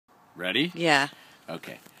Ready? Yeah.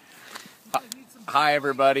 Okay. Hi,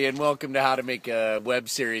 everybody, and welcome to How to Make a Web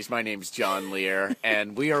Series. My name's John Lehr,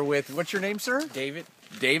 and we are with, what's your name, sir? David.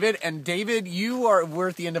 David, and David, we're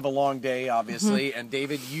at the end of a long day, obviously, and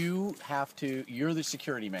David, you're the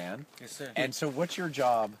security man. Yes, sir. And so what's your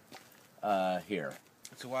job here?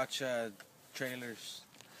 To watch trailers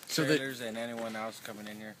So and anyone else coming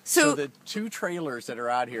in here. So the two trailers that are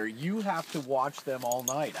out here, you have to watch them all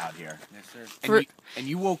night out here. Yes, sir. And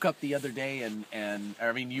you woke up the other day and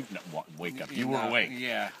I mean, you wake up. You were awake.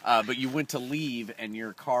 Yeah. But you went to leave and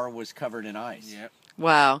your car was covered in ice. Yep.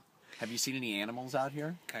 Wow. Have you seen any animals out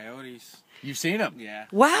here? Coyotes. You've seen them? Yeah.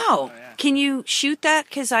 Wow. Oh, yeah. Can you shoot that?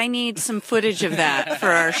 Because I need some footage of that for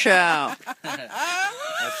our show.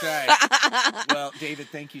 That's right. Well, David,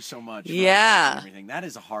 thank you so much. For Yeah. everything. That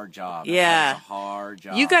is a hard job. Yeah. That is a hard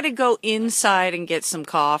job. You got to go inside and get some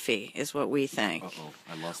coffee, is what we think. Uh-oh.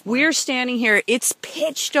 I lost mine. We're standing here. It's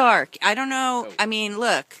pitch dark. I don't know. I mean,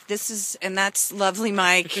 look, and that's lovely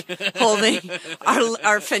Mike holding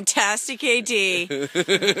our fantastic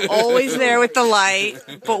AD, always there with the light.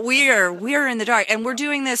 But we're in the dark, and we're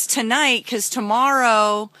doing this tonight because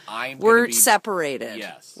tomorrow we're separated.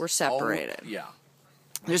 Yes. We're separated. Oh, yeah.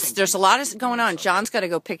 There's a lot going on. John's got to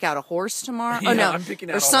go pick out a horse tomorrow. Yeah, Oh no, I'm picking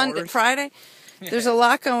out or a Sunday, horse. Friday. There's a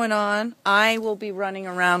lot going on. I will be running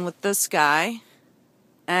around with this guy.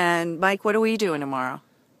 And Mike, what are we doing tomorrow?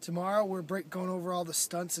 Tomorrow we're going over all the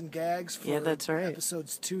stunts and gags for that's right.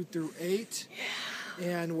 episodes 2 through 8.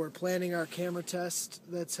 Yeah. And we're planning our camera test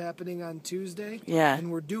that's happening on Tuesday. Yeah.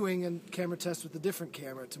 And we're doing a camera test with a different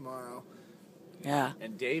camera tomorrow. Yeah.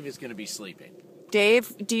 And Dave is going to be sleeping.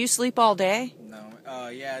 Dave, do you sleep all day? No.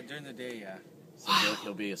 Yeah, during the day, yeah. So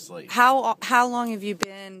he'll be asleep. How long have you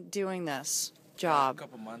been doing this job? A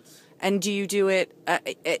couple months. And do you do it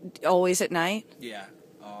always at night? Yeah,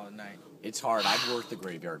 all night. It's hard. I've worked the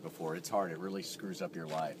graveyard before. It's hard. It really screws up your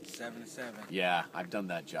life. 7 to 7. Yeah, I've done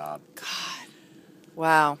that job. God.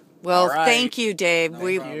 Wow. Well, All right. thank you, Dave. No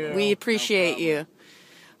we problem. appreciate No you.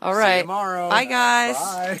 All See right. you tomorrow. Bye,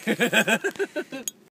 guys. Bye.